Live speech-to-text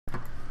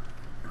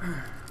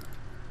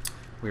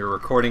We are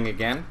recording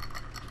again.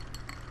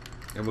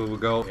 And we will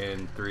go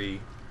in 3,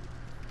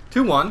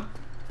 2, 1.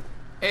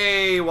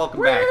 Hey,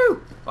 welcome back.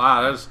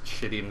 Wow, that was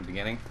shitty in the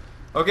beginning.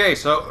 Okay,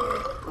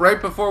 so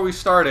right before we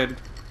started,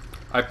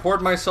 I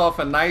poured myself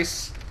a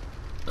nice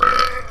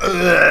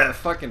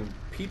fucking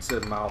pizza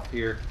mouth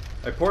here.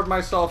 I poured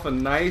myself a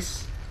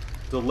nice,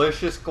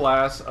 delicious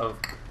glass of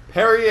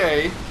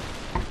Perrier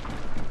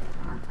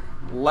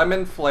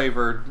lemon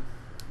flavored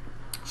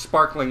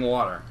sparkling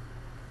water.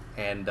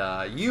 And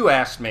you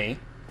asked me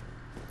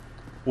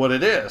what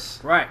it is.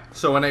 Right.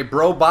 So in a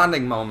bro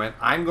bonding moment,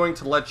 I'm going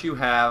to let you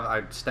have...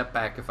 I'd step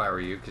back if I were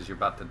you, because you're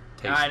about to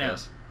taste I know.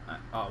 this.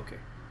 Oh, okay.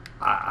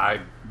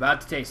 I'm about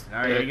to taste it.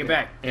 All right, get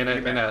back.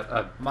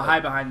 I'm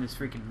hide behind this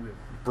freaking wheel.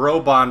 Bro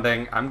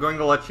bonding. I'm going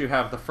to let you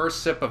have the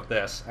first sip of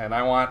this, and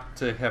I want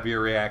to have your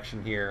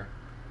reaction here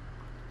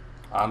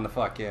on the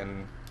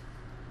fucking...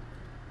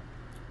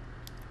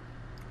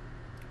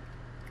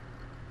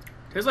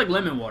 Tastes like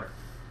lemon water.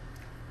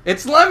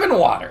 It's lemon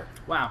water.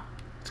 Wow.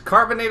 It's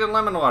carbonated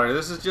lemon water.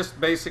 This is just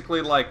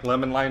basically like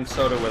lemon lime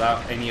soda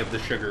without any of the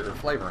sugar or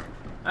flavoring.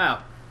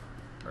 Oh.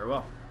 Very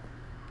well.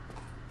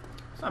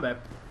 It's not bad.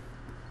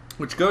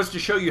 Which goes to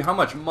show you how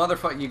much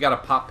motherfucker you gotta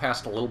pop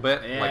past a little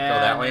bit. Yeah, like go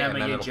that way and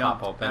and then it'll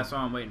pop open. That's what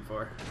I'm waiting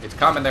for. It's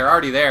coming. They're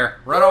already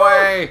there. Run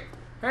away!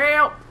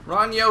 Help!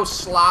 Run, yo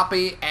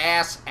sloppy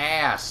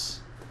ass.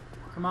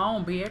 Come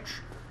on, bitch.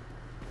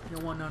 You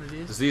don't want none of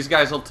this. Because these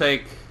guys will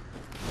take...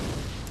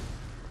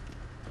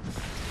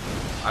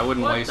 I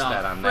wouldn't waste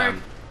that on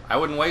them. I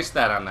wouldn't waste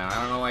that on them. I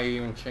don't know why you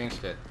even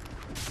changed it.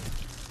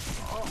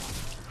 Oh.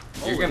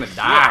 You're gonna shit.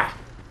 die.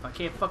 I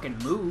can't fucking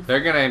move.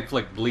 They're gonna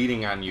inflict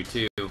bleeding on you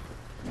too.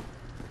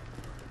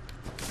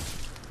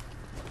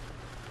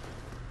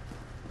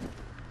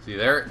 See,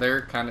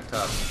 they're kind of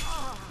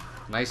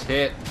tough. Nice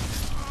hit.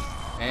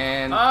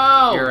 And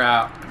you're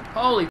out.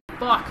 Holy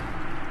fuck.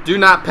 Do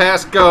not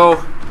pass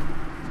go.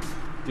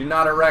 Do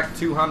not erect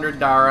 200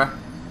 Dara.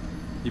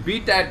 You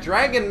beat that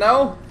dragon,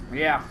 though?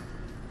 Yeah.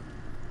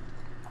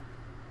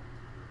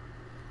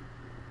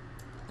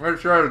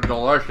 It's sure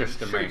delicious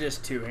to me. Should've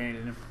just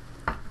two-handed him.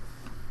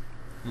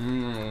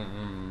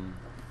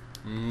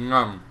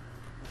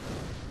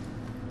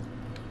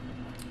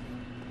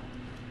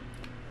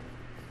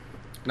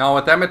 No,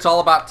 with them it's all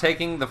about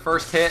taking the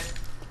first hit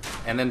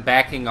and then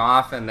backing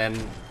off and then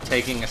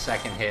taking a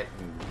second hit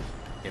and,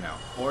 you know.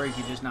 Or you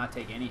could just not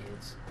take any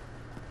hits.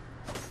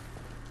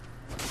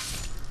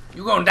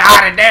 You gonna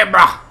die today,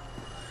 bro.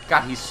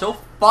 God, he's so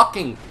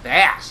fucking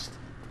fast.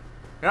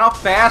 You know how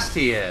fast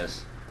he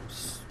is.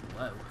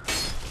 Slow.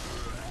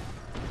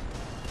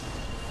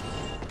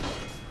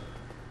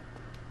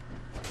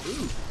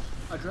 Ooh,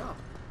 a drop.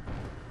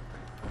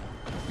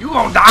 You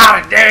gonna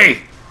die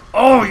today.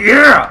 Oh,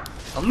 yeah.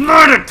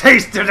 Another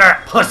taste of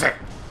that pussy. A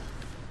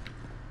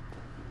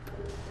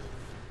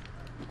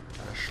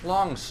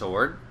schlong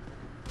sword.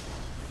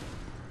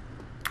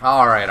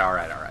 Alright.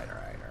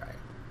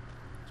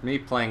 It's me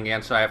playing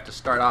again, so I have to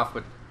start off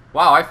with...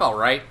 Wow, I fell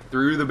right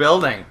through the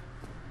building.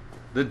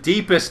 The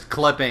deepest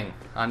clipping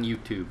on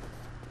YouTube.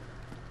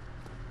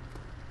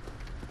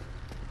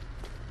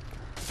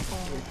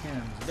 Here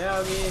comes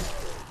doggy.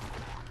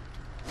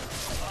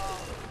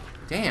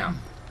 Damn.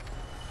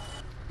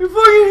 You're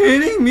fucking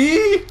hitting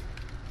me?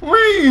 Why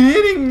are you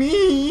hitting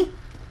me?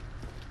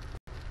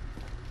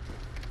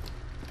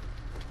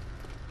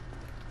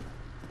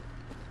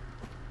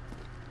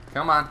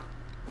 Come on.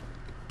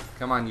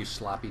 Come on, you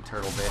sloppy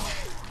turtle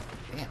bitch.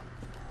 Damn.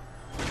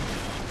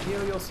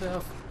 Heal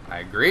yourself. I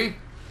agree.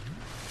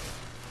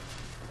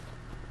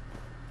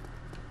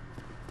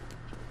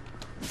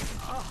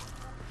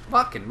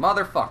 Fucking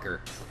motherfucker.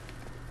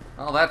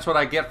 Oh, that's what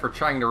I get for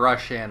trying to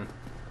rush in.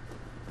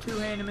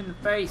 Two-hand him in the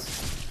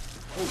face.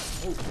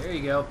 Oh, there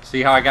you go.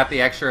 See how I got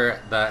the extra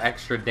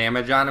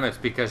damage on him? It's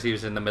because he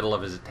was in the middle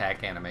of his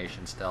attack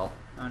animation still.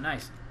 Oh,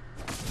 nice.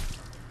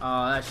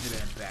 Oh, that should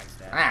have been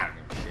backstab. I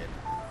don't give a shit.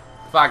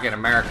 Fucking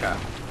America.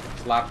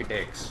 Sloppy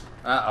dicks.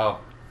 Uh-oh.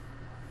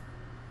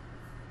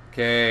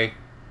 Okay.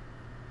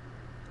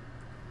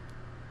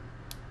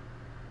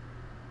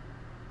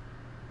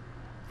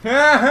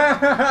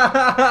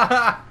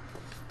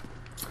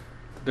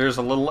 There's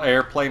a little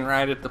airplane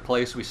ride at the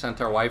place we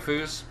sent our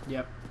waifus.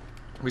 Yep.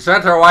 We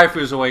sent our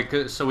waifus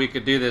away so we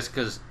could do this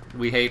because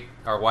we hate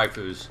our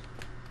waifus.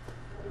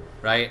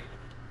 Right?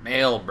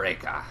 Mail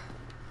breaker.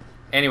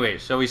 Anyway,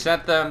 so we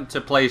sent them to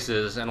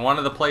places, and one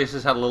of the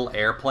places had a little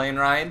airplane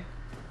ride.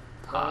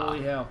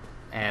 Holy hell.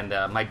 And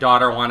my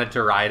daughter wanted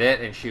to ride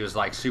it, and she was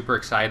like super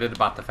excited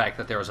about the fact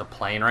that there was a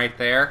plane right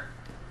there.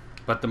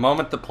 But the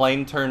moment the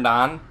plane turned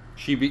on,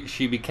 she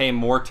became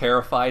more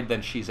terrified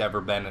than she's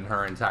ever been in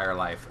her entire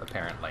life,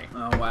 apparently.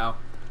 Oh, wow.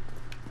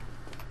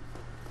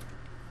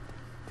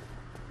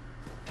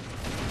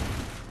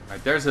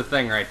 Right, there's a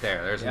thing right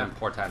there. There's an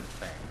important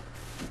thing.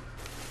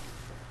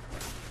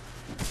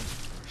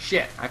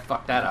 Shit, I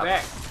fucked that up.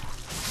 Back.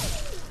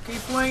 Keep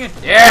swinging.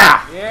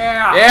 Yeah!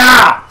 Yeah!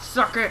 Yeah!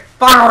 Suck it.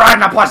 Fuck right in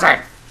the pussy!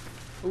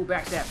 Ooh,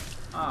 backstab.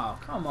 Oh,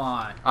 come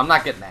on. I'm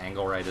not getting the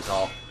angle right at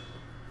all.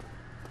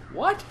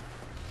 What?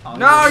 Oh,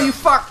 no, you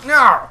fuck.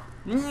 No.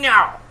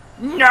 No.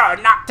 No,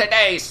 not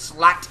today,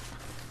 slut.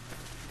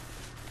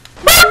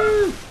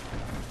 Woo!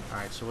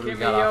 Alright, so what do we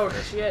got off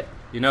this? Shit.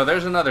 You know,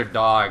 there's another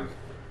dog.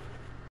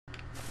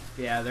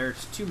 Yeah,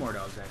 there's 2 more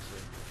dogs,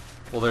 actually.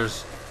 Well,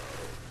 there's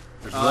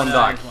one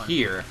dog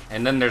here,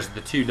 and then there's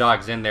the 2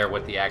 dogs in there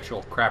with the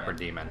actual Capra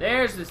demon.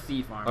 There's the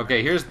thief armor.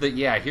 Okay, here's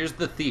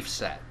the thief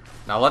set.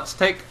 Now let's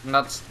take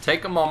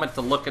a moment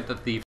to look at the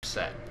thief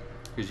set,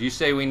 because you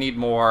say we need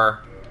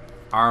more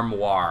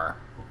armoire.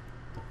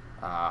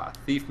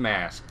 Thief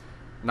mask,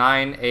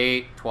 9,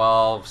 8,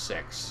 12,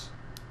 6.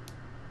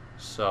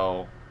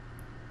 So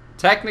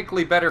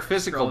technically better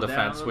physical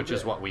defense, which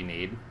is what we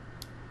need.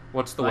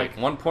 What's the weight?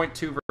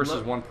 1.2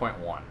 versus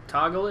 1.1.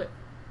 Toggle it.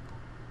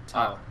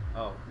 Oh,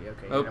 yeah,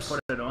 okay. Oops. Put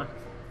it on.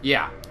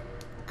 Yeah,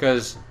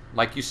 because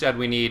like you said,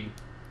 we need.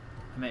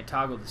 I mean,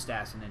 toggle the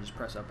stats and then just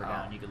press up or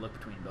down. You can look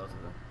between both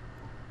of them.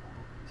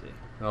 See.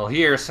 Well,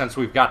 here, since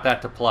we've got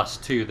that to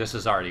 +2, this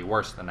is already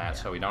worse than that,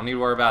 so we don't need to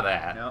worry about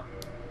that. Nope.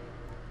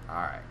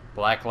 Alright.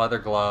 Black leather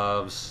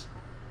gloves.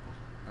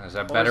 Is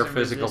that better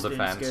physical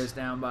defense? Goes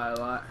down by a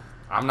lot.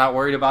 I'm not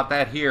worried about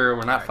that here.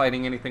 We're not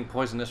fighting anything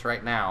poisonous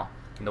right now.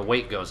 And the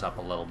weight goes up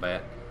a little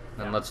bit.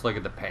 Then let's look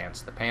at the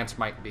pants. The pants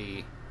might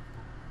be...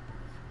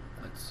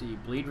 Let's see.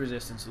 Bleed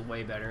resistance is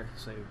way better,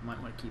 so you might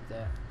want to keep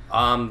that.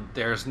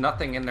 There's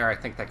nothing in there I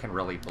think that can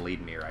really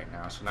bleed me right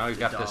now. So now we've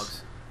got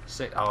this...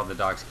 Oh, the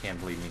dogs can't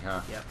bleed me,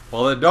 huh? Yep.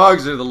 Well, the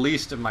dogs are the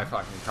least of my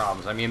fucking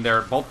problems. I mean,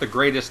 they're both the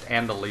greatest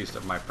and the least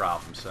of my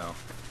problems, so... Yeah.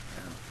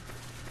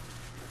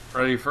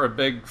 Ready for a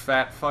big,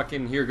 fat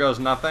fucking here goes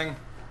nothing?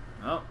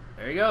 Oh,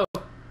 there you go.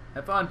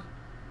 Have fun.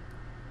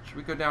 Should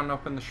we go down and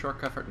open the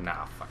shortcut for...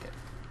 Nah, fuck it.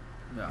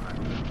 No.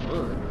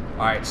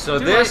 Alright, so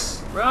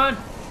this... Run!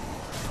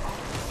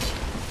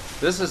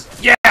 This is...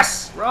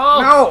 Yes!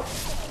 Roll! No!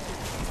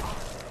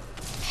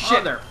 Shit.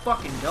 Oh, they're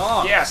fucking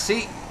dogs. Yeah,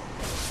 see?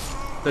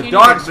 The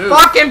dogs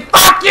fucking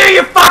fuck you,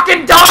 you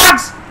fucking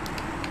dogs!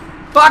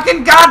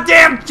 Fucking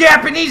goddamn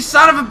Japanese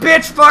son of a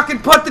bitch fucking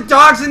put the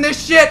dogs in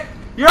this shit!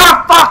 You're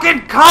a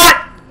fucking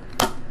cunt!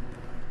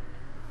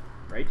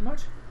 Rage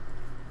much?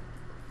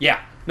 Yeah.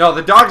 No,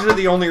 the dogs are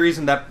the only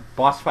reason that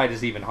boss fight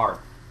is even hard.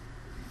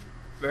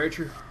 Very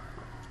true.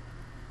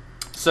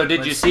 So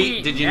did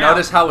you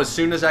notice how as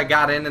soon as I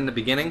got in the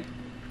beginning,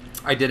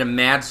 I did a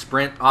mad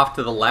sprint off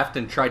to the left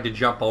and tried to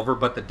jump over,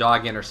 but the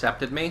dog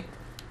intercepted me?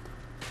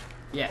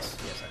 Yes,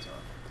 I saw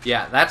it.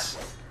 Yeah, that's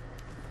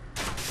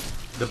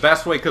the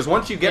best way, because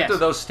once you get to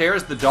those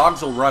stairs, the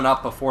dogs will run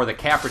up before the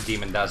Capra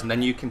demon does, and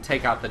then you can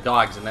take out the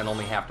dogs and then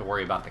only have to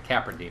worry about the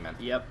Capra demon.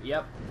 Yep.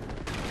 Yeah.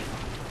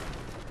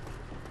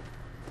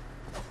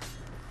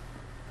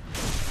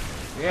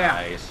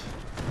 Nice.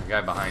 The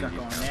guy behind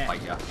you is gonna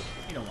fight you.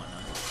 You don't want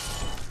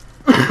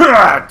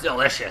none.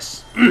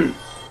 Delicious.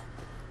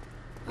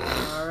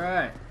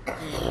 Alright,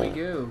 here we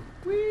go.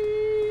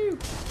 Woo!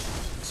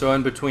 So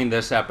in between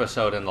this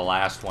episode and the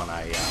last one,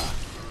 I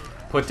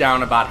put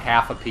down about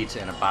half a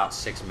pizza in about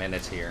 6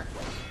 minutes here.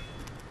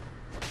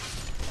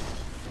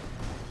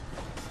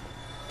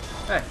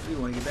 Hey, you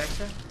want to get back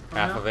there?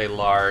 Half of a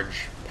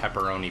large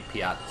pepperoni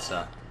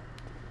pizza.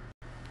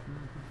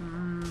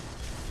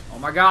 Oh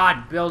my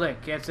god, building.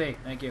 Can't see.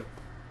 Thank you.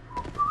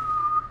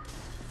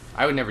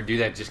 I would never do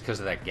that just because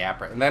of that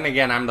gap. And then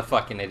again, I'm the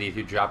fucking idiot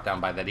who dropped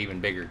down by that even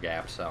bigger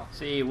gap, so.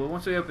 See, well,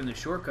 once we open the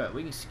shortcut,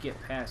 we can skip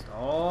past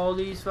all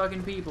these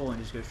fucking people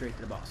and just go straight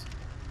to the boss.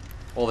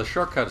 Well, the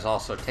shortcut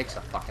also takes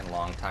a fucking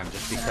long time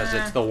just because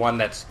it's the one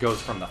that goes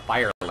from the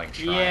Firelink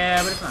shrine.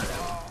 Yeah, but it's not that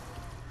long.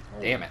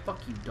 Oh, damn it. Fuck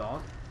you,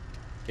 dog.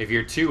 If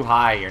you're too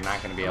high, you're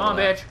not going to be able to... Come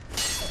on, bitch.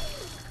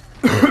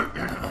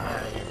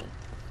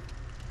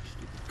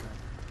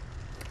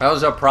 That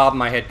was a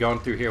problem I had going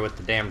through here with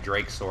the damn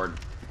Drake sword.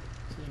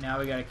 See, now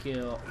we gotta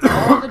kill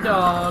all the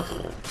dogs,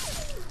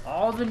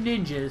 all the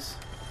ninjas.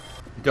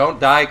 Don't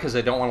die, because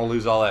I don't want to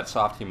lose all that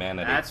soft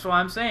humanity. That's what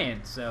I'm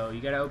saying. So you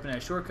gotta open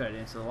that shortcut, and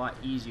it's a lot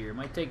easier. It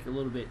might take a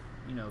little bit,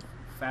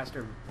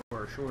 faster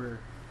or shorter,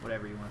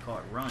 whatever you want to call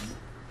it, run.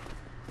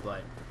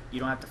 But you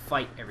don't have to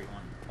fight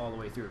everyone all the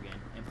way through again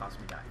and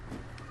possibly die.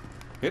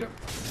 Hit him.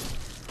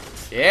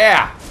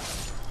 Yeah!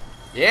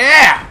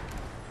 Yeah!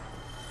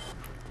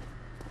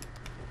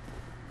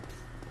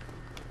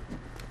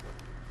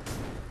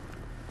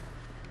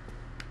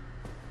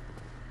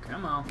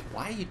 Come on.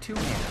 Why are you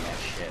two-handing that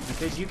shit?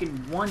 Because you can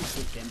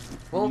one-hit them.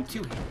 Well,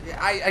 you two-hit.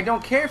 I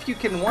don't care if you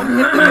can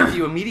one-hit them if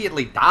you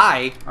immediately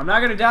die. I'm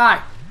not gonna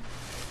die.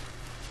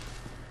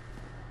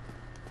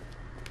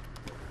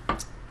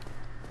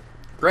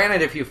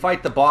 Granted, if you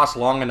fight the boss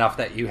long enough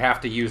that you have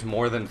to use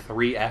more than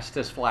 3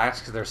 Estus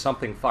flasks, there's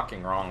something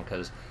fucking wrong,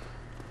 because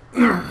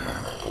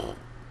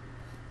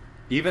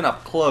even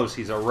up close,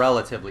 he's a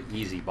relatively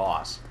easy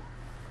boss.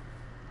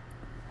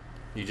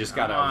 You just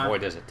gotta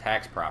avoid his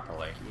attacks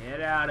properly.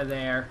 Get out of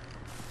there.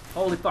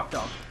 Holy fuck,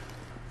 dog.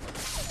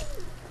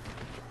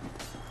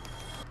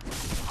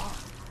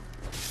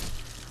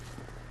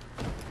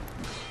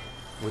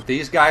 With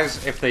these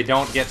guys, if they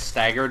don't get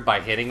staggered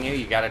by hitting you,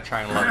 you gotta try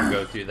and let them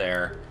go through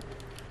their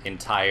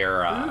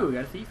entire... Ooh,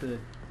 got a thief hood.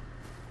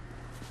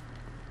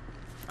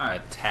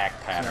 Alright.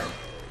 attack pattern.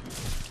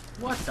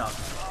 What the?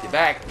 Get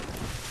back.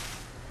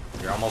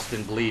 You're almost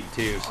in bleed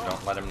too, so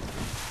don't let him.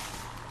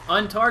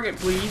 Untarget,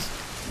 please.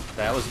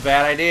 That was a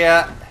bad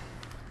idea.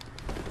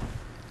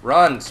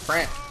 Run,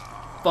 sprint.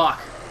 Fuck.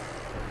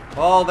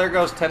 Well, there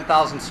goes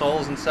 10,000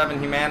 souls and 7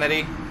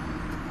 humanity.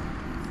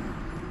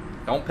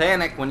 Don't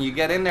panic. When you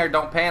get in there,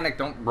 don't panic.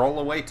 Don't roll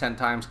away 10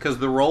 times. Because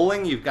the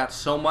rolling, you've got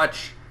so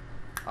much...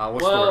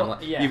 what's the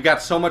word? Yeah. You've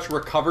got so much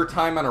recover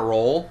time on a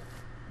roll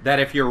that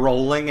if you're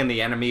rolling and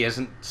the enemy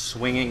isn't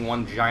swinging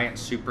one giant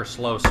super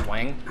slow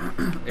swing,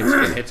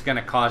 it's going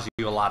to cause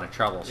you a lot of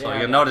trouble. So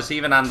you'll notice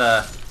even on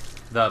the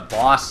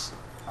boss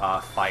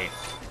fight,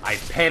 I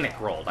panic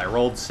rolled. I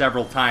rolled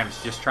several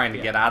times just trying to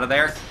get out of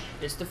there.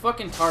 It's the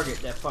fucking target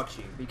that fucks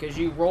you, because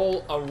you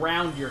roll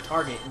around your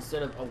target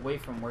instead of away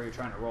from where you're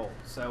trying to roll.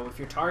 So if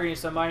you're targeting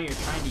somebody and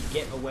you're trying to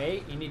get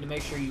away, you need to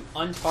make sure you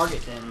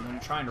untarget them when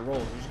you're trying to roll.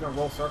 You're just going to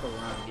roll circles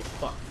around and get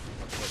fucked.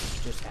 That's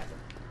what just happened.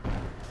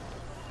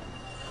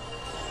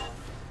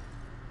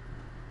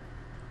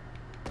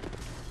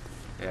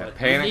 Yeah, But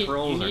panic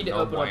rolls you need to no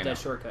open bueno. up that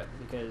shortcut,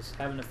 because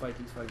having to fight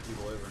these fucking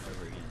people over and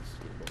over again is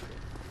getting bullshit.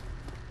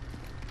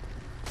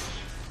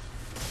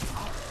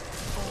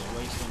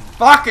 Wasting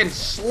Fucking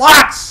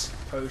sluts!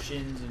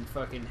 potions and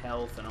fucking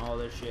health and all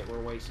this shit we're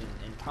wasting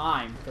in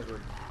time because we're,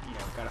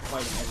 gotta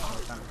fight them every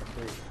single time we come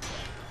through.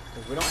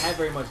 Because we don't have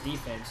very much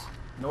defense,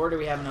 nor do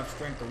we have enough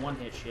strength to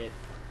one-hit shit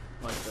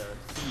like the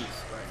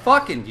thieves right now.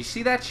 Fucking, you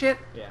see that shit?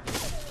 Yeah.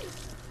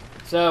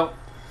 So...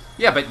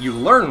 Yeah, but you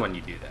learn when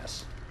you do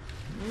this.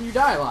 You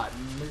die a lot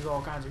and lose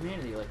all kinds of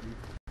immunity like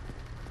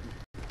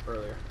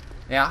earlier.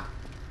 Yeah.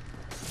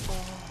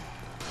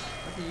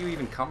 Where did you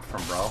even come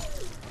from, bro?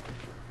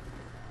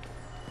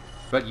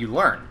 But you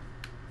learn.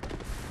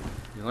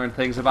 You learn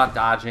things about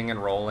dodging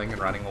and rolling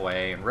and running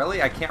away. And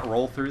really, I can't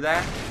roll through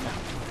that? No.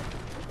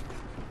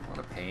 What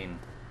a pain.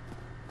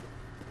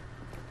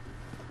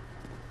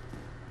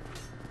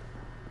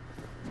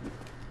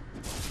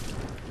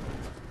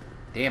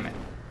 Damn it.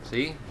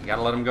 See? You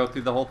gotta let them go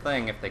through the whole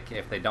thing if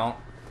they don't.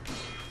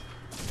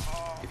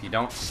 If you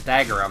don't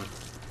stagger them.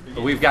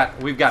 But we've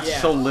got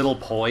so little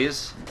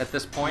poise at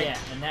this point. Yeah,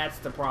 and that's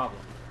the problem.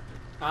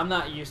 I'm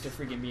not used to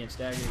freaking being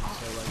staggered, so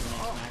like when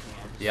I'm smacking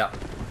at it. Yep.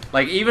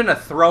 Like even a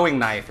throwing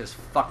knife is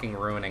fucking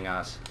ruining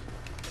us.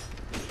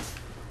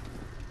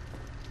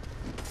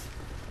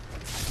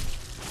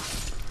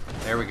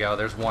 There we go.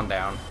 There's one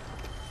down.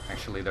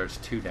 Actually, there's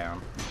 2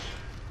 down.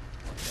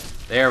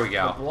 There we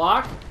go.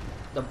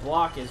 The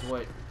block is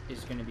what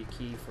is going to be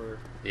key for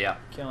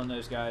killing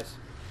those guys.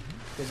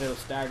 Because it'll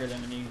stagger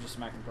them and you can just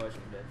smack them twice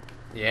and you're dead.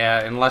 Yeah,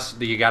 unless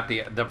you got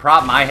the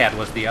problem I had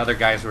was the other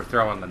guys were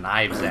throwing the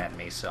knives at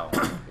me, so.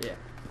 Yeah.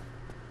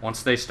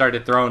 Once they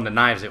started throwing the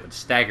knives, it would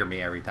stagger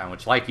me every time,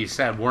 which, like you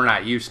said, we're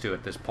not used to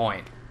at this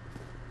point.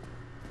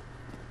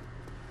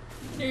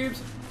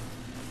 Noobs.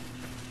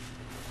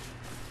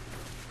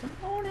 Come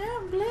on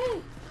out and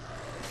play.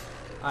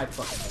 I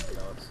fucking hate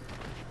dogs.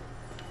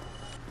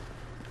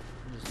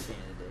 I'm just being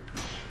a dick.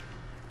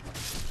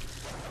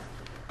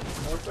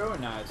 More throwing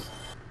knives.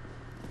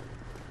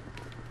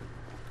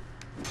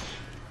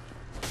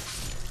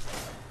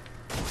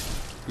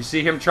 You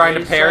see him trying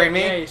to parry me?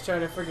 Yeah, he's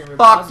trying to freaking riposte.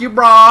 Fuck you,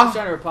 bro! He's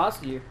trying to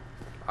riposte you.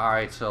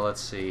 Alright, so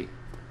let's see.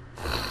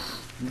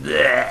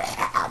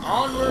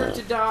 Onward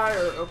to die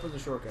or open the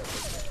shortcut.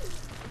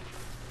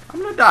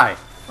 I'm gonna die.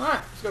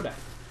 Alright, let's go die.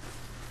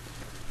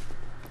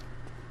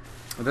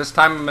 This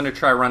time I'm gonna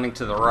try running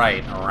to the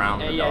right around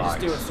the dogs. Yeah, just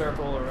do a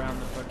circle around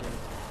the fucking...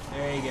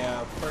 There you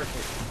go.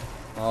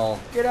 Perfect. Well,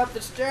 get up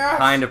the stairs!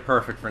 Kind of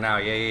perfect for now.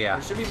 Yeah.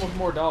 There should be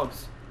more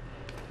dogs.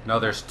 No,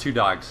 there's 2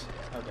 dogs.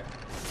 Okay.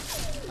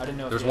 I didn't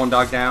know if there's 1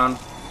 dog down.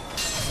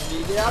 You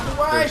need to get out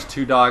the way! There's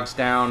 2 dogs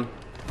down.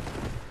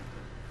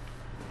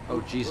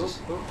 Oh,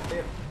 Jesus.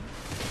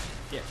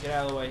 Yeah, get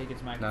out of the way. He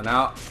gets smacked.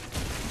 No.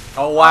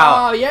 Oh,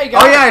 wow. Oh, yeah, you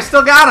got him. I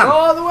still got him. Go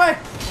all the way.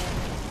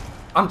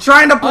 I'm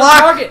trying to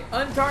block.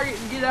 Untarget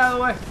and get out of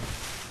the way.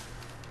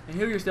 And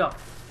heal yourself.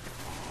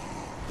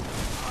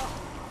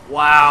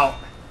 Wow.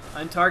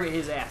 Untarget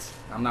his ass.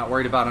 I'm not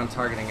worried about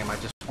untargeting him. I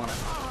just want to...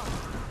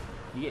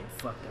 You're getting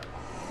fucked up.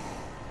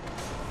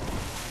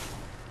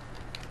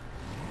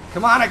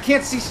 Come on, I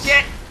can't see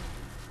shit.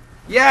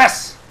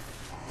 Yes.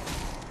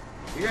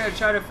 You're gonna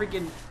try to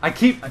freaking... I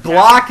keep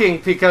blocking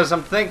because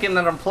I'm thinking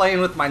that I'm playing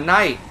with my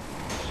knight.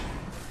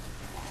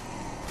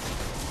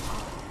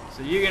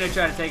 So you're gonna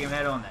try to take him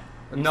head on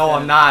then? No,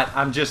 I'm not.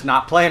 I'm just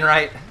not playing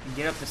right.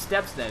 Get up the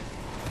steps then.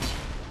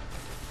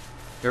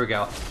 Here we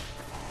go.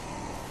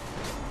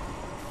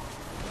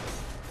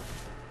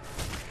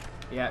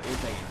 Yeah, you're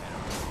taking him head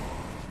on.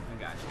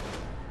 I got you.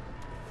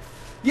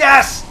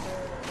 Yes!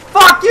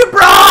 Fuck you,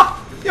 bro!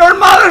 Your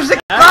mother's a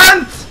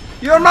cunt!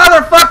 Your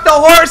mother fucked a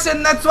horse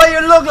and that's why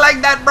you look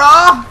like that,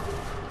 bro!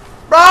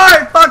 Bro,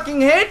 I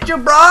fucking hate you,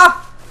 bro!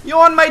 You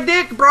on my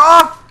dick,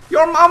 bro!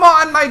 Your mama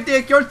on my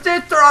dick, your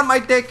sister on my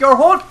dick, your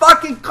whole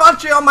fucking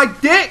country on my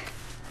dick!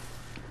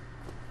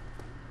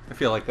 I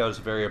feel like that was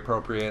very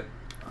appropriate.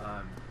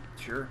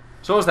 Sure.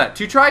 So what was that,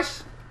 2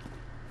 tries?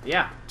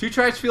 Yeah. 2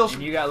 tries feels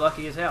And you got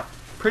lucky as hell.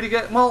 pretty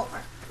good. Well,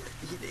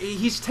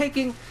 he's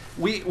taking...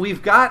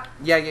 We've got...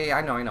 Yeah,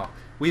 I know.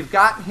 We've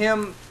got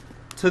him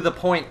to the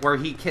point where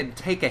he can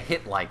take a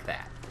hit like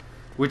that.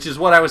 Which is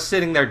what I was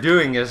sitting there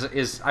doing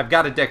is I've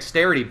got a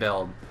dexterity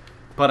build,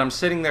 but I'm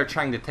sitting there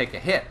trying to take a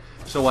hit.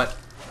 So what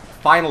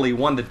finally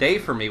won the day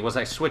for me was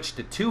I switched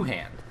to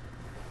 2-hand.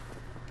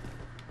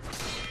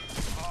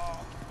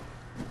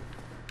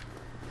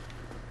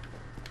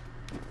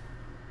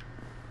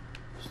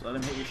 Just let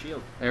him hit your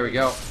shield. There we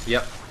go.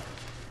 Yep.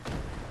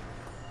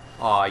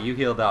 Aw, you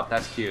healed up.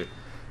 That's cute.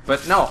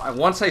 But no,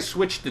 once I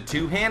switched to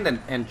 2-hand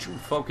and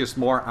focused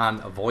more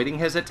on avoiding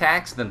his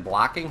attacks than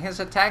blocking his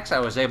attacks, I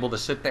was able to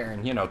sit there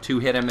and,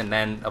 2-hit him and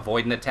then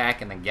avoid an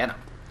attack and then get him.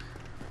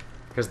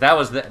 Because that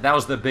was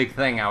the big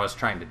thing I was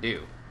trying to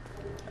do.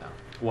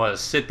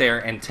 Was sit there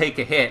and take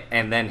a hit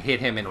and then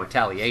hit him in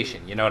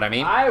retaliation. You know what I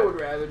mean? I would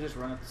rather just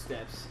run up the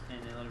steps and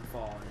then let him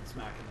fall and then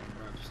smack him and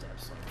run up the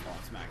steps, let him fall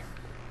and smack him.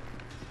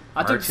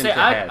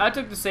 I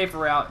took the safer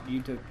route.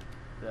 You took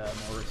the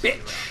more risky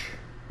route.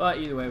 But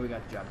either way, we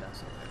got the job done.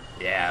 So.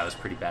 Yeah, it was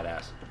pretty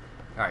badass.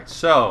 All right,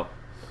 so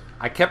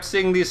I kept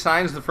seeing these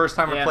signs the first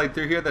time I played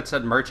through here that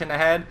said merchant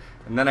ahead,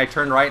 and then I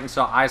turned right and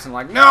saw eyes and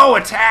like, no,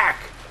 attack!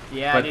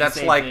 Yeah, but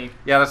that's like,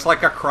 that's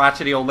like a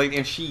crotchety old lady,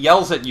 and she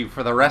yells at you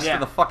for the rest of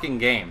the fucking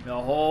game. The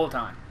whole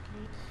time.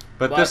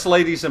 But this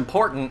lady's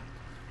important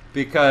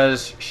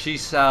because she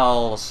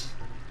sells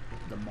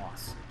the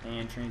moss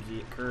and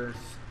transient curse.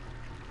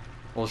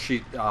 Well,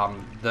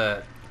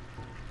 the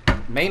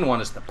main one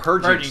is the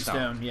purging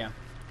stone. Yeah.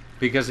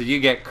 Because if you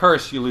get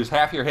cursed, you lose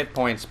half your hit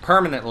points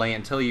permanently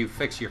until you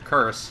fix your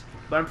curse.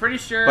 But I'm pretty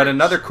sure... But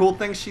another cool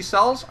thing she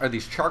sells are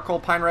these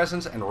charcoal pine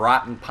resins and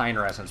rotten pine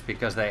resins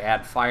because they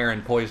add fire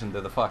and poison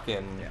to the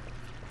fucking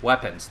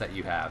weapons that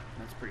you have.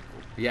 That's pretty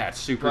cool. Yeah, it's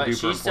super duper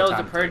important. She sells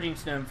the purging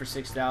stone for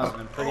 6,000.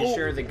 I'm pretty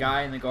sure the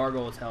guy in the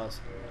gargoyle sells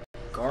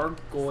it for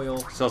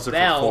 4.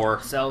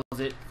 Sells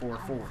it for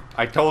 4.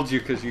 I told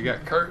you because you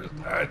got cursed.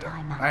 I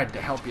had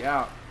to help you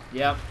out.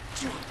 Yep.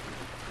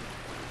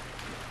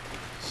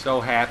 So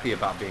happy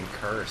about being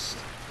cursed.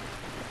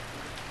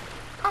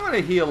 I'm gonna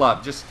heal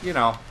up, just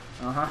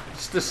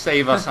just to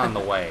save us on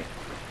the way.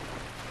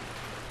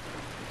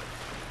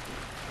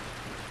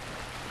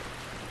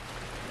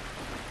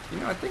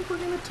 I think we're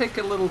gonna take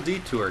a little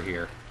detour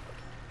here.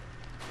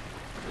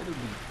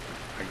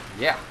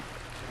 Yeah.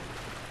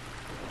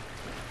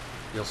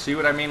 You'll see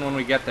what I mean when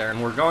we get there,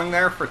 and we're going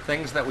there for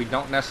things that we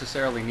don't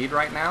necessarily need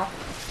right now,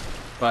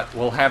 but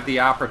we'll have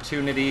the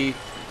opportunity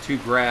to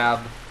grab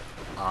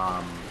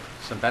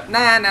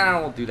Nah,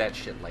 we'll do that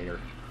shit later.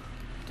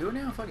 Do it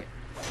now, fuck it.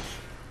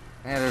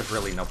 There's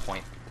really no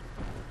point.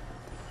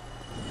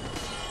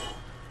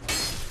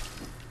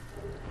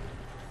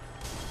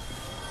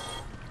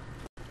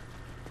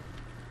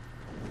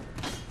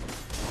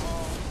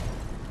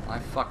 I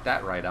fucked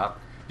that right up.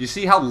 You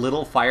see how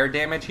little fire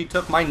damage he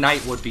took? My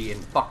knight would be in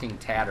fucking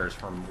tatters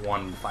from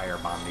one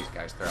firebomb these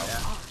guys throw.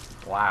 Yeah.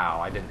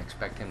 Wow, I didn't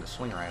expect him to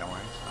swing right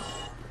away. So.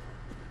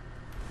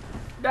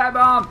 Dive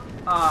bomb!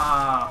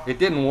 Ah. It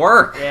didn't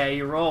work. Yeah,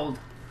 you rolled.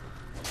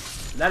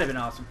 That'd have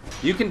been awesome.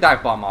 You can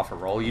dive bomb off a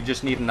roll. You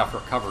just need enough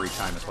recovery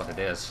time is what it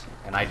is.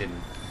 And I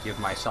didn't give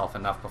myself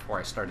enough before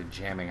I started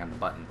jamming on the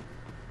button.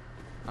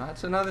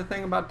 That's another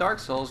thing about Dark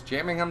Souls.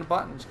 Jamming on the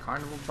button is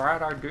kind of a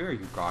bad idea,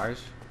 you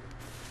guys.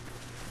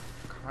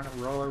 Kind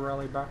of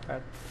really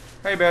bad.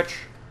 Hey, bitch.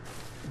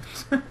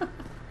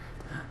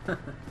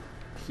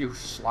 You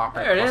sloppy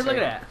There it is. pussy. Look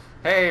at that.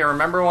 Hey,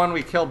 remember when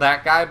we killed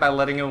that guy by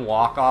letting him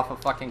walk off a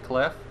fucking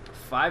cliff?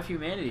 5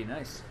 humanity.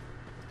 Nice.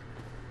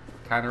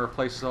 Kind of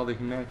replaces all the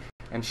humanity.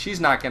 And she's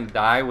not going to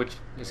die, which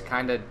is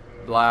kind of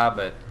blah,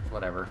 but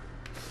whatever.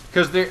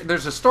 Because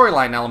there's a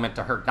storyline element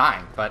to her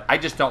dying, but I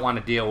just don't want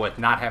to deal with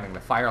not having the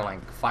fire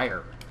link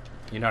fire.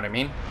 You know what I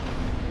mean?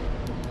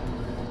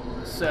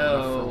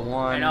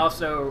 So, and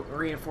also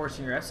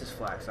reinforcing your Estus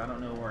flax. I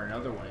don't know where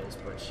another one is,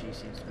 but she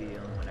seems to be the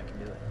only one that can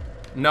do it.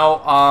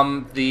 No,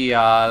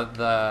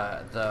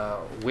 the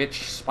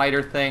witch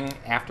spider thing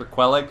after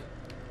Quellig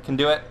can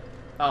do it.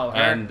 Oh, her?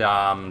 And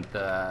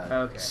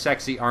the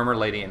sexy armor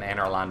lady in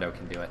Anor Londo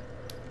can do it.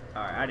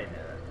 Alright, I didn't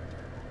know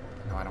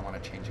that. No, I don't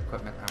want to change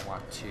equipment. I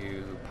want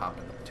to pop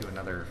it up to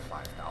another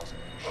 5,000.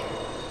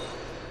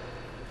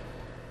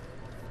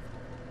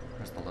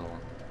 Where's the little one?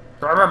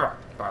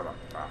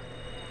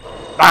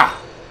 Ah!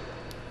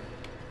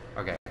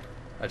 Okay,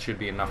 that should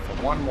be enough for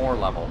one more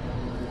level.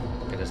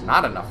 It is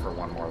not enough for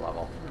one more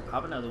level.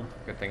 Pop another one.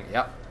 Good thing,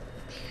 yep.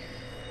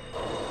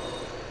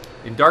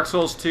 In Dark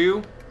Souls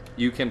 2,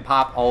 you can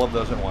pop all of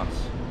those at once.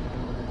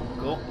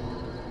 Cool.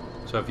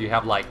 So if you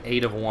have like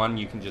 8 of one,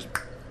 you can just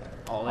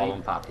all of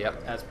them pop.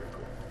 Yep. That's pretty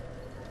cool.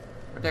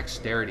 Our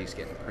dexterity's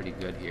getting pretty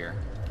good here.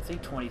 I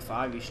think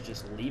 25, you should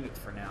just leave it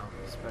for now,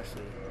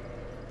 especially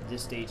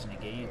this stage in the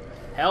game.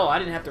 Hell, I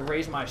didn't have to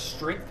raise my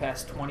strength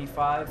past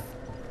 25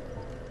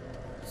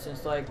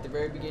 since like the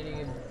very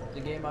beginning of the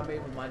game I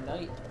made with my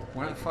knight.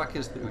 Where the fuck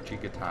is the Uchi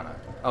Katana?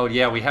 Oh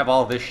yeah, we have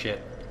all this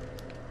shit.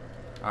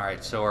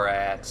 Alright, so we're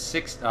at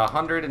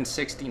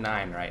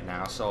 169 right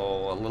now,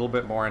 so a little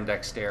bit more in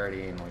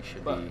dexterity and we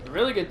should be... The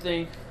really good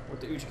thing with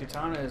the Uchi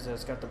Katana is that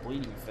it's got the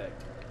bleeding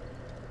effect.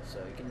 So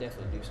you can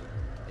definitely do some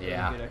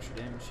really good extra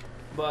damage.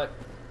 But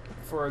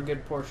for a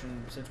good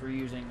portion, since we're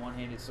using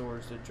one-handed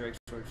swords, the Drake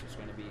Sword's just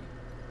going to be...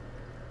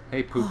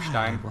 Hey,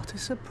 Poopstein. What a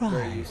surprise.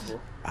 Very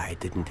useful. I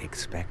didn't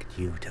expect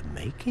you to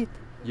make it.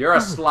 You're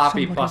a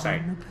sloppy somebody pussy.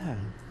 rang the bell.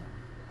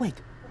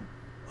 Wait,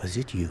 was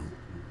it you?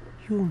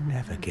 You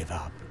never give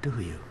up, do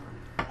you?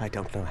 I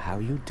don't know how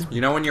you do it.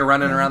 You know when you're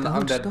running No, around the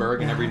don't Undead stop Burg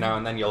and now. every now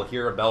and then you'll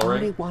hear a bell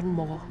Only ring? one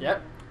more.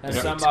 Yep. And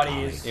Yeah. somebody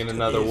It's is... In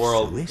another It's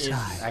world.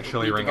 suicide. is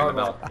Actually beat the ringing the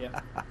gargoyle. bell.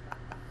 Yep.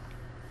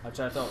 Which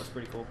I thought was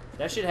pretty cool.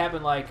 That should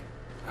happen like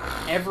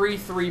every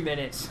 3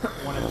 minutes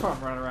when I'm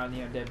running around the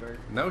Undead Burg.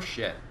 No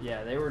shit.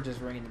 Yeah, they were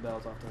just ringing the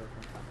bells off the hook.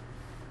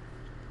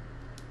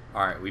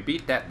 Alright, we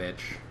beat that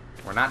bitch.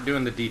 We're not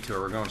doing the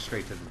detour, we're going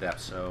straight to the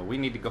depths, so we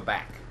need to go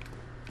back.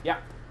 Yeah.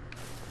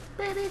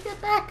 Baby, get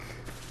back!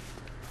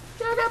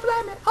 You're gonna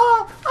blame it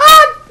all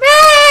on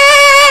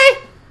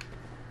me!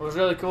 What was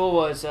really cool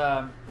was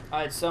I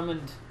had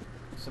summoned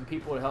some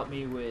people to help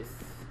me with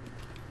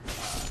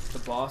the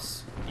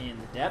boss in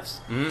the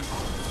depths,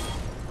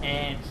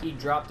 and he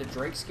dropped a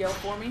Drake scale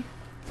for me.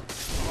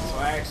 So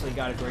I actually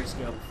got a Drake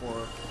scale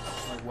before,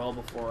 like well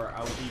before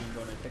I was even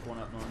going to pick one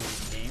up normally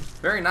in the game.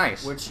 Very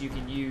nice. Which you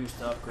can use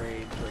to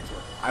upgrade Drake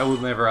sword. I will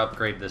never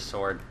upgrade this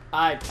sword.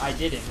 I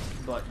didn't,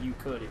 but you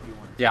could if you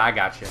wanted. Yeah, I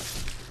got you.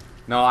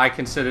 No, I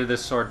consider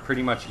this sword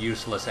pretty much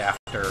useless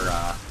after,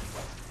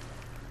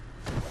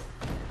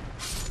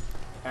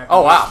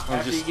 Oh wow!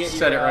 I just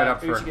set it right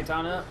up for...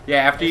 Katana? Yeah,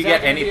 after you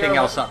get gonna be anything our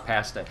else weapon? up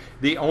past it.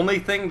 The only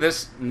thing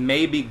this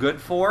may be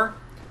good for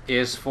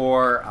is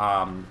for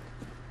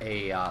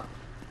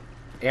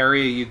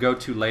area you go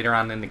to later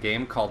on in the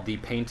game called the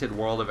Painted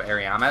World of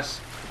Ariamis,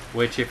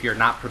 which if you're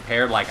not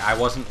prepared, like I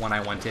wasn't when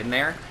I went in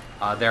there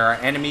are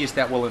enemies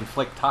that will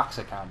inflict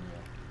toxic on you.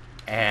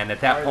 And at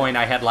that point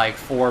I had like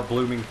 4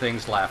 blooming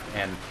things left,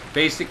 and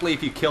basically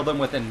if you kill them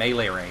within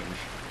melee range,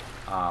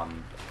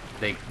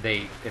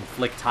 they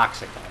inflict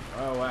toxic on you.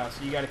 Oh wow!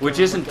 So you got to. Which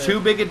isn't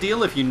too big a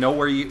deal if you know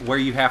where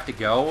you have to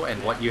go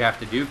and what you have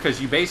to do, because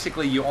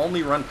you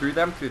only run through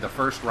them through the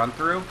first run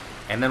through,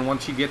 and then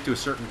once you get to a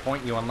certain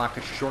point, you unlock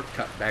a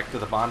shortcut back to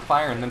the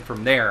bonfire, and then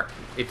from there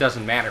it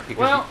doesn't matter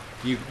because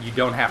you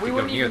don't have to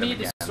go near them again. We wouldn't even need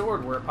the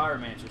sword. We're a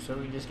pyromancer, so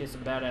we can just get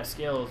some badass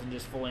skills and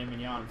just full aim and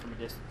yawn from a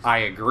distance. I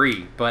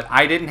agree, but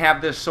I didn't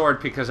have this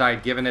sword because I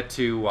had given it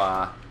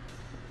to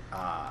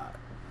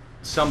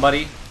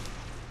somebody.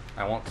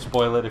 I won't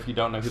spoil it if you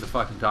don't know who the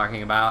fuck I'm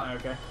talking about.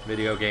 Okay.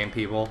 Video game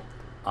people.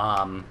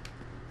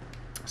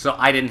 So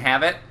I didn't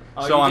have it.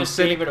 Oh, so you I'm just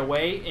sitting. gave it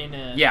away in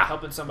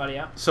helping somebody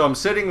out? So I'm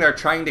sitting there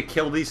trying to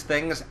kill these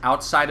things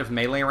outside of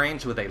melee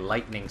range with a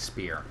lightning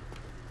spear.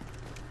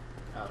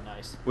 Oh,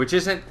 nice. Which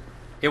isn't...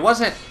 It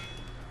wasn't,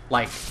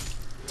 like,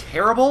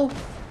 terrible,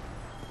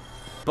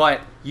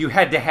 but you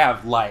had to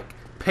have, like,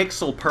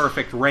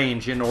 pixel-perfect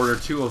range in order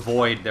to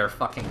avoid their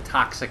fucking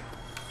toxic,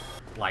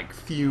 like,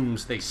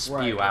 fumes they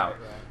spew out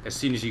as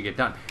soon as you get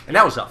done. And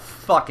that was a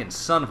fucking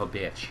son of a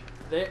bitch.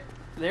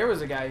 There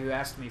was a guy who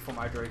asked me for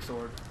my Drake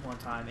sword one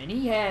time, and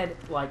he had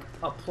like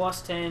a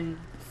 +10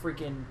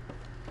 freaking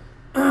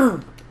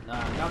not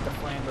the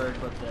Flamberg,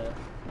 but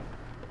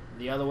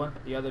the other one,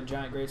 the other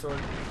giant great sword.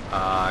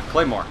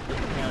 Claymore. No,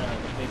 the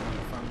big one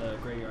from the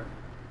graveyard.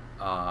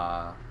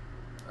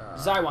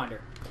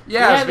 Zywinder.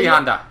 Yeah, it's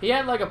Honda. He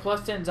had like a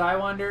 +10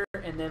 Zywinder,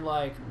 and then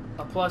like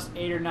a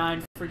 +8 or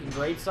 9 freaking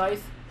great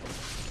scythe.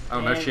 Oh,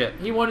 no shit.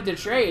 He wanted to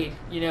trade,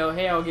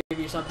 hey, I'll give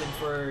you something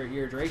for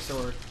your Drake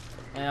sword.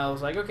 And I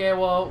was like, okay,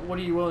 well, what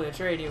are you willing to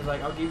trade? And he was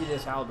like, I'll give you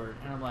this halberd.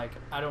 And I'm like,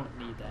 I don't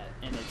need that.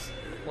 And it's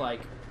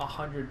like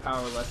 100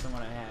 power less than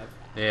what I have.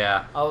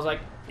 Yeah. I was like,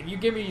 if you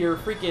give me your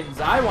freaking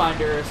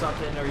Zywinder or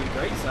something, or your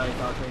great scythe,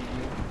 I'll trade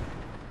you.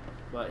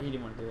 But he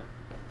didn't want to do it.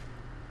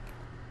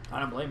 I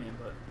don't blame him,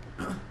 but...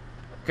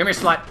 Come here,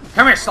 slut.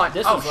 Come here, slut.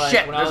 This Oh, was like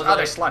shit. when I There's was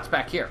other like sluts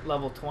back here.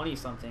 Level 20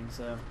 something,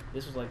 so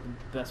this was like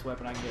the best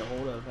weapon I could get a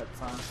hold of at the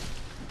time.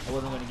 I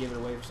wasn't going to give it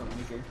away for something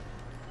weaker.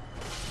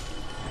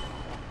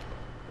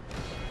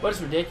 But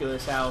it's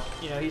ridiculous how,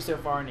 he's so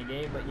far in the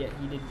game, but yet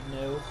he didn't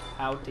know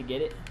how to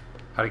get it.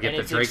 How to get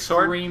and the Drake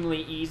sword? It's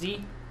extremely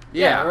easy.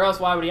 Yeah. Or else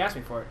why would he ask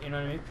me for it? You know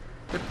what I mean?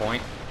 Good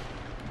point.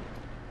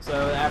 So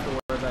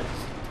afterwards, I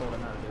just told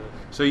him how to do it.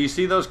 So you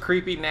see those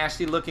creepy,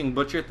 nasty-looking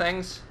butcher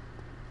things?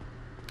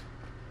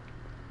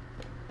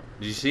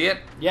 Did you see it?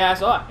 Yeah, I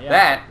saw it. Yeah.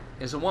 That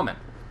is a woman.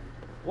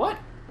 What?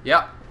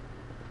 Yep.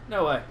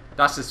 No way.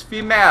 Das ist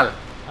female.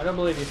 I don't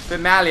believe you.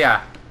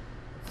 Femalia.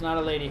 It's not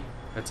a lady.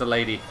 It's a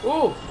lady.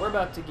 Ooh, we're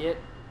about to get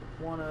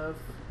one of...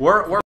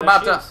 We're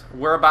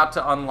about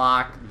to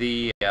unlock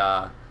the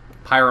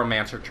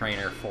pyromancer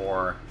trainer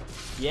for...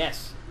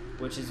 Yes,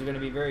 which is going to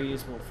be very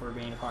useful for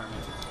being a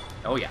pyromancer.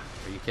 Oh yeah,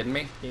 are you kidding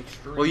me?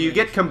 Extremely Well, you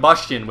get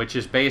combustion, which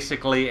is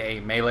basically a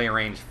melee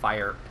range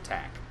fire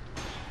attack,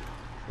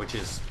 which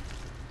is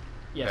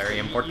very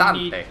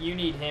importante. You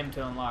need him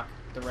to unlock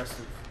the rest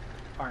of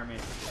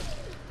pyromancer.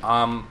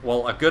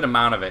 Well, a good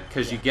amount of it,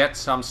 because you get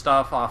some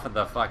stuff off of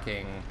the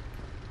fucking...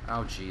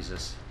 Oh,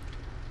 Jesus.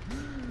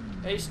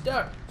 Hey,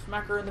 stuck.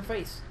 Smack her in the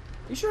face.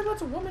 You sure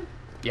that's a woman?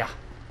 Yeah.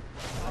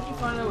 How'd you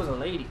find that was a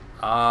lady?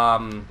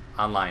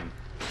 Online.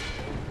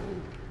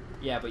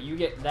 Yeah, but you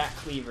get that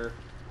cleaver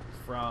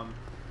from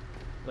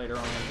later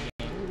on in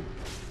the game.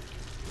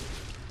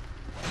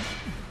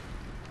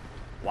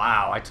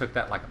 Wow, I took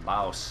that like a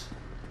mouse.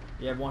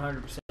 You have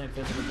 100%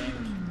 physical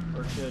damage,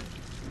 or should.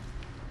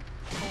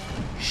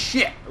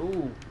 Shit!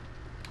 Ooh.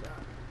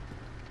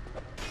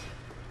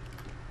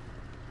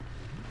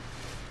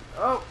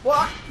 Oh,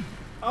 what?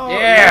 Oh,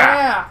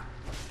 yeah!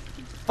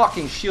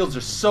 Fucking shields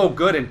are so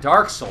good in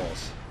Dark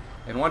Souls.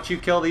 And once you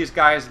kill these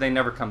guys, they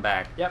never come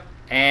back. Yep.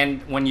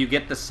 And when you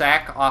get the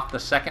sack off the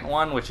second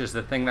one, which is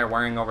the thing they're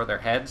wearing over their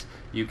heads,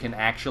 you can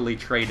actually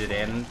trade it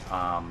in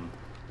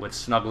with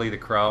Snuggly the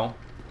Crow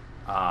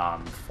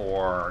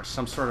for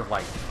some sort of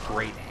like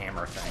great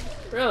hammer thing.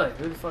 Really?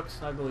 Who the fuck's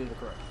Snuggly the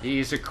Crow?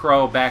 He's a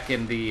crow back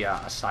in the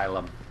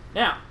asylum.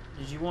 Now,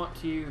 did you want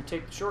to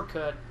take the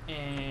shortcut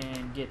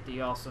and get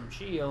the awesome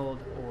shield,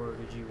 or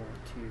did you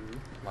want to...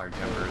 Large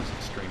Embers,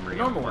 Extreme The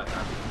normal way.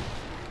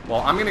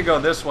 Well, I'm going to go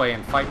this way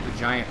and fight the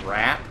giant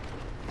rat,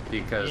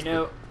 because... You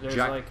know, there's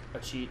like a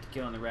cheat to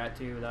killing the rat,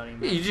 too, without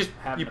even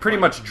you pretty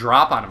much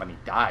drop on him and he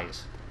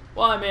dies.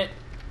 Well, I meant,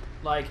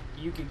 like,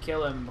 you could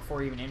kill him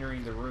before even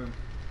entering the room.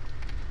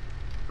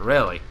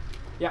 Really?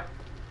 Yeah.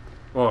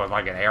 Well,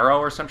 like an arrow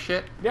or some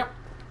shit? Yep.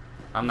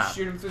 I'm not.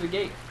 Shoot him through the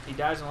gate. He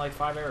dies in like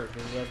 5 arrows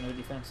because he has no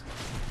defense.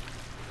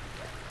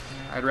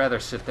 I'd rather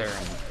sit there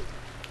and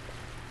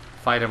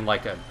fight him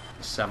like a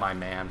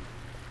semi-man.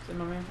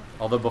 Semi-man?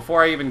 Although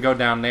before I even go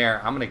down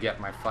there, I'm gonna get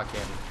my fucking...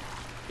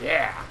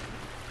 Yeah!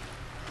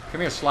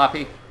 Come here,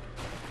 Sloppy.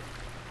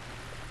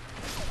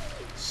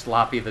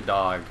 Sloppy the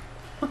dog.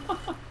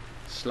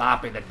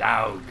 Sloppy the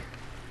dog.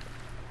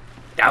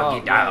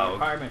 Doggy dog.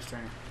 Yeah, Pyroman's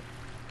trainer.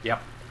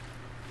 Yep.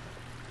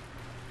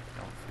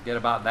 Don't forget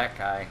about that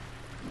guy.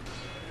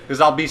 Because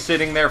I'll be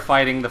sitting there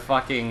fighting the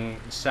fucking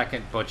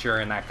second butcher,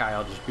 and that guy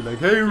will just be like,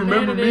 hey,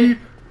 remember me?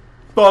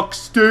 Fuck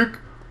stick.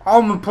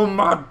 I'm gonna put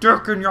my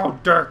dick in your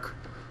dick.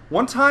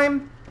 One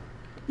time,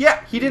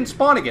 yeah, he didn't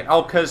spawn again.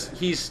 Oh, because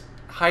he's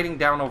hiding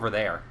down over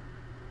there.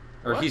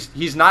 Or what?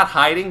 he's not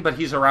hiding, but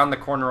he's around the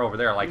corner over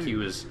there, like he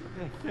was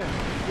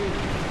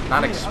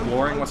not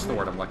exploring. What's the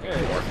word I'm looking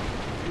for?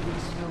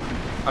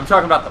 I'm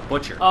talking about the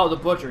butcher. Oh, the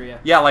butcher, yeah.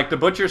 Yeah, like the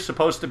butcher's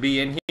supposed to be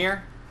in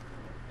here.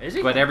 Is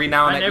he? But every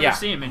now and then, I never yeah.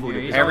 see him in here.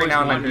 He's Every always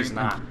now and then wandering. he's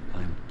not.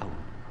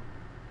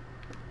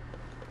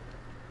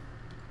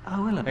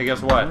 Oh, well, Hey,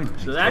 guess what?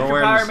 So that's We're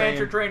your wearing the Pyromancer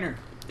same- trainer.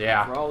 For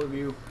Yeah, all of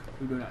you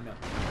who do not know.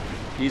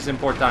 he's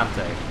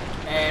importante.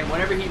 And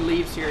whenever he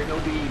leaves here, he'll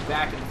be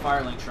back at the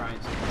Firelink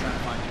Shrines. If you're trying to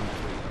find him.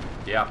 That's where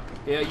you go. Yep.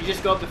 Yeah, you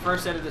just go up the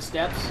first set of the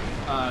steps,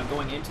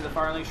 going into the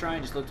Firelink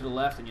Shrine. Just look to the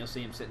left, and you'll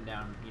see him sitting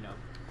down, you know,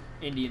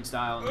 Indian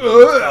style,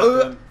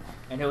 and,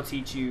 and he'll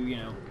teach you, you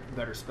know,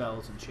 better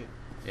spells and shit.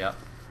 Yep.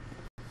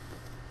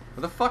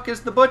 Where the fuck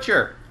is the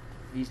butcher?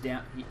 He's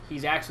down.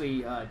 He's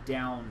actually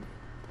down.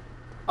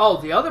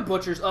 Oh, the other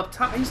butcher's up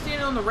top. He's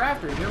standing on the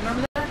rafters. You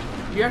remember that?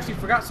 You actually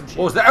forgot some shit.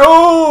 What was that?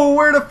 Oh,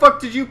 where the fuck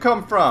did you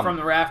come from? From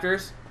the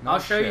rafters. No I'll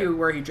show shit. you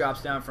where he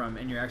drops down from,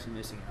 and you're actually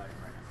missing an item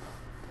right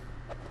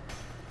now.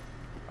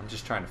 I'm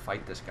just trying to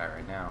fight this guy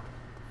right now.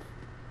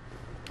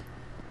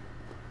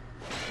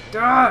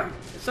 Die!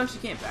 It sucks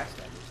you can't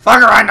backstab him.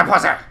 Fuck around the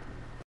pussy!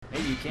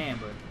 Maybe you can,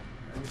 but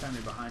every time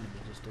you're behind him,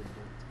 it just doesn't do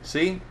it.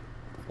 See?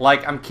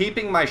 Like, I'm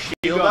keeping my shield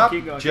going, up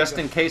keep going, just keep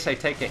going. in case I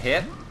take a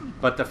hit,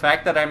 but the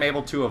fact that I'm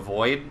able to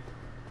avoid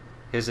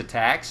his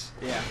attacks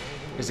Yeah.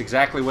 is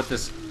exactly what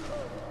this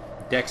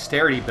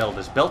dexterity build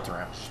is built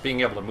around. Just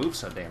being able to move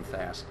so damn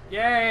fast.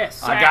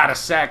 Yes. I got a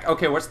sack.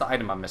 Okay, what's the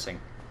item I'm missing?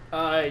 You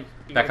Back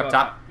gotta up go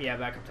top? Yeah,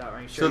 back up top.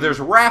 Right. So there's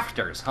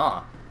rafters,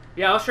 huh?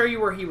 Yeah, I'll show you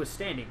where he was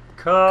standing.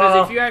 Cool.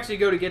 Because if you actually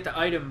go to get the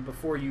item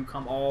before you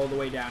come all the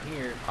way down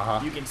here,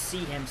 Uh-huh. you can see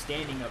him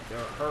standing up there,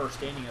 or her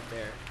standing up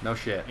there, No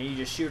shit. and you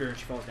just shoot her and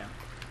she falls down.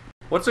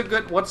 What's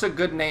a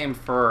good name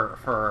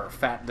for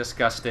fat,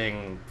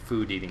 disgusting,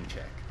 food-eating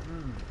chick?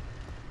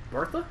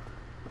 Bertha?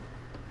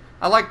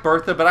 I like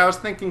Bertha, but I was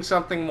thinking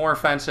something more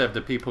offensive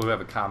to people who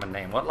have a common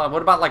name. What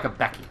about like a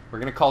Becky? We're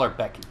gonna call her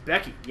Becky.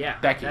 Becky, yeah.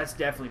 Becky. That's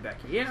definitely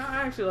Becky. Yeah, I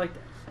actually like that.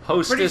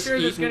 Hostess Pretty sure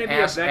there's eating gonna be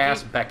a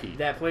ass Becky.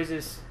 that plays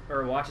this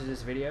or watches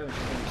this video. And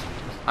she's gonna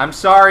be I'm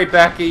sorry,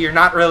 Becky. You're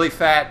not really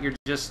fat. You're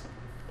just...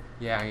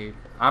 Yeah,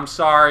 I'm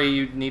sorry.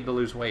 You need to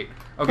lose weight.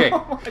 Okay.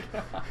 Oh my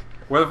God.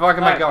 Where the fuck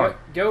am I going?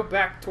 Go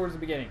back towards the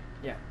beginning.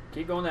 Yeah,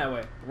 keep going that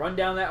way. Run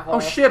down that hall. Oh,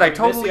 shit, I You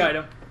missed totally- the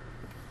item.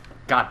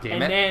 God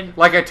damn And it. then-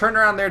 Like, I turned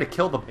around there to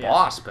kill the Yeah.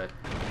 boss, but...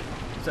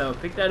 So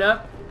pick that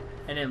up,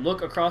 and then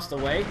look across the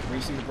way where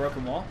you see the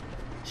broken wall.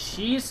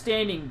 She is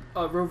standing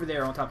over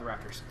there on top of the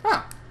rafters.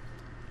 Huh.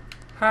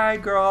 Hi,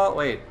 girl.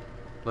 Wait.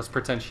 Let's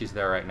pretend she's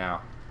there right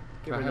now.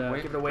 Give Do I have her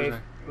weight? the wave.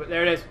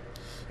 There it is.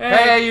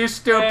 Hey, you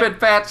stupid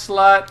fat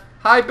slut.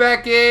 Hi,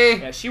 Becky.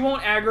 Yeah, she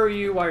won't aggro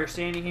you while you're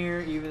standing here,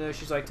 even though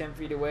she's like 10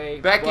 feet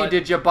away. Becky, but-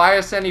 did you buy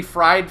us any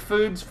fried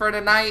foods for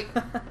tonight?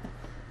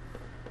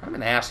 I'm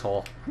an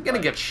asshole. I'm gonna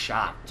get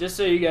shot. Just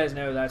so you guys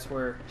know, that's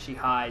where she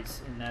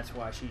hides, and that's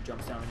why she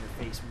jumps down on your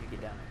face when you get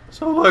down there.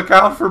 So look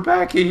out for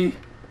Becky.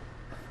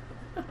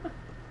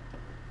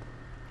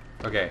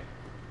 Okay.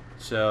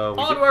 So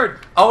Onward!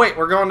 Oh wait,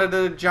 we're going to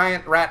the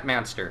giant rat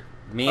monster.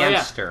 Oh, yeah,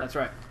 Monster. that's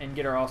right. And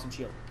get our awesome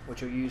shield,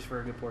 which you'll use for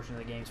a good portion of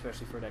the game,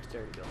 especially for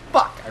dexterity build.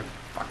 Fuck! I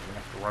fucking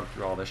have to run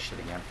through all this shit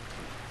again.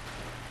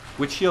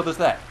 Which shield is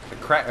that?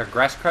 A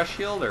grass crush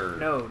shield or?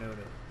 No.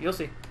 You'll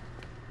see.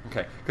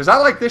 Okay, because I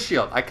like this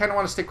shield. I kind of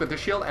want to stick with this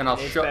shield, and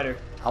It's better.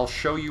 I'll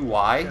show you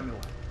why. Show me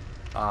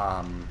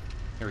why.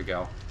 Here we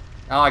go.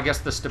 Oh, I guess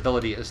the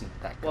stability isn't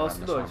that good Well, on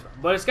this one.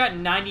 but it's got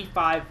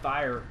 95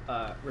 fire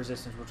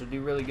resistance, which will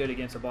do really good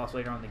against a boss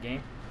later on in the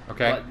game.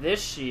 Okay. But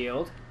this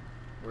shield,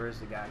 where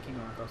is the guy? Keep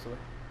going across the way.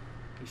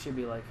 He should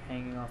be like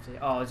hanging off the.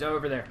 Oh, it's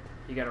over there.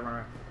 You got to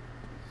run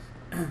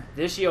around.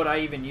 This shield I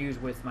even use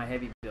with my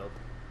heavy build.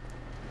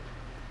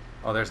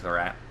 Oh, there's the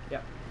rat.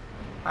 Yep.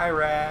 Hi,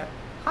 rat.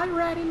 Hi,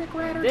 Ratty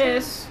McRatter.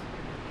 This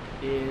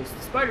is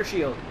the spider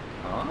shield.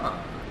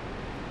 Ah.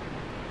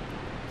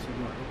 So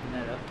you want to open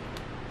that up?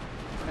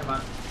 Never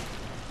mind.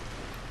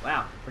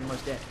 Wow, pretty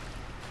much dead.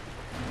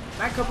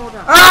 Back up all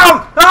down.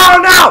 Oh! Oh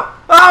no!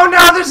 Oh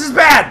no! This is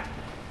bad.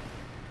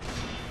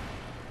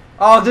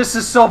 Oh, this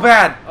is so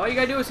bad. All you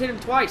gotta do is hit him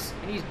twice,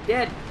 and he's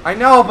dead. I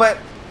know, but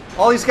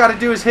all he's got to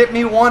do is hit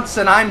me once,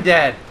 and I'm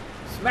dead.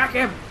 Smack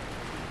him.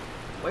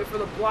 Wait for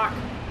the block.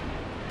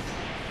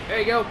 There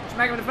you go.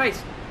 Smack him in the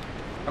face.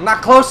 I'm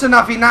not close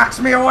enough. He knocks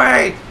me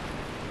away.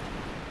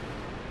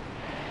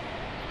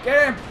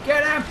 Get him!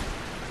 Get him!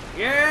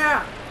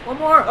 Yeah! One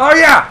more! Oh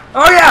yeah!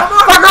 Oh yeah!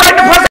 Fuck right in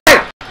the pussy!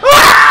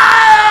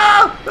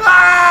 Ah!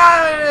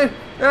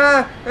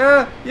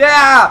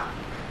 Yeah!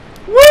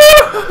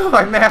 Woo!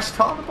 I mashed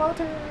all the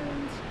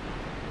buttons.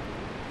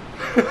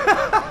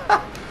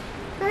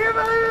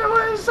 It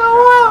went so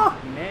well.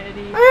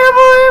 Humanity. I can't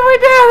believe we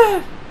did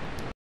it.